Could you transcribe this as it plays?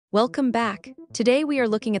Welcome back. Today we are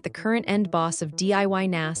looking at the current end boss of DIY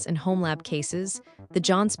NAS and HomeLab cases, the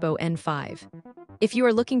Jonsbo N5. If you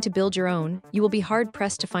are looking to build your own, you will be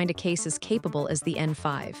hard-pressed to find a case as capable as the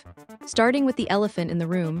N5. Starting with the elephant in the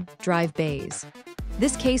room, drive bays.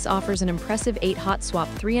 This case offers an impressive 8 hot swap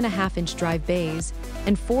 3.5-inch drive bays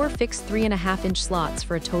and 4 fixed 3.5-inch slots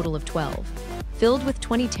for a total of 12. Filled with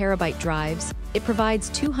 20 terabyte drives, it provides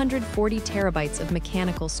 240 terabytes of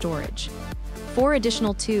mechanical storage. 4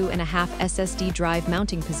 additional 2.5 SSD drive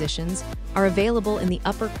mounting positions are available in the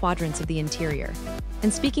upper quadrants of the interior.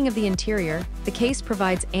 And speaking of the interior, the case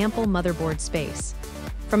provides ample motherboard space.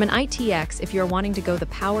 From an ITX if you're wanting to go the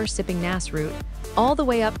power-sipping NAS route, all the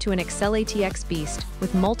way up to an XL-ATX beast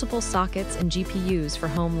with multiple sockets and GPUs for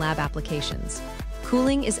home lab applications.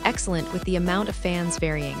 Cooling is excellent with the amount of fans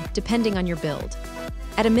varying, depending on your build.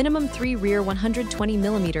 At a minimum 3 rear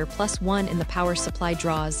 120mm plus 1 in the power supply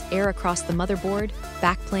draws air across the motherboard,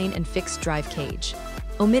 backplane, and fixed drive cage.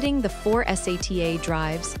 Omitting the 4 SATA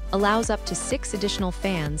drives allows up to 6 additional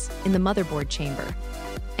fans in the motherboard chamber.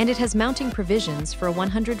 And it has mounting provisions for a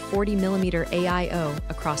 140mm AIO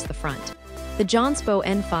across the front. The Jonsbo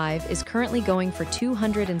N5 is currently going for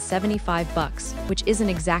 $275, which isn't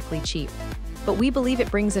exactly cheap, but we believe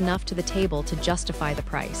it brings enough to the table to justify the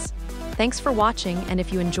price. Thanks for watching, and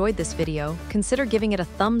if you enjoyed this video, consider giving it a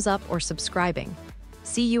thumbs up or subscribing.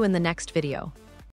 See you in the next video.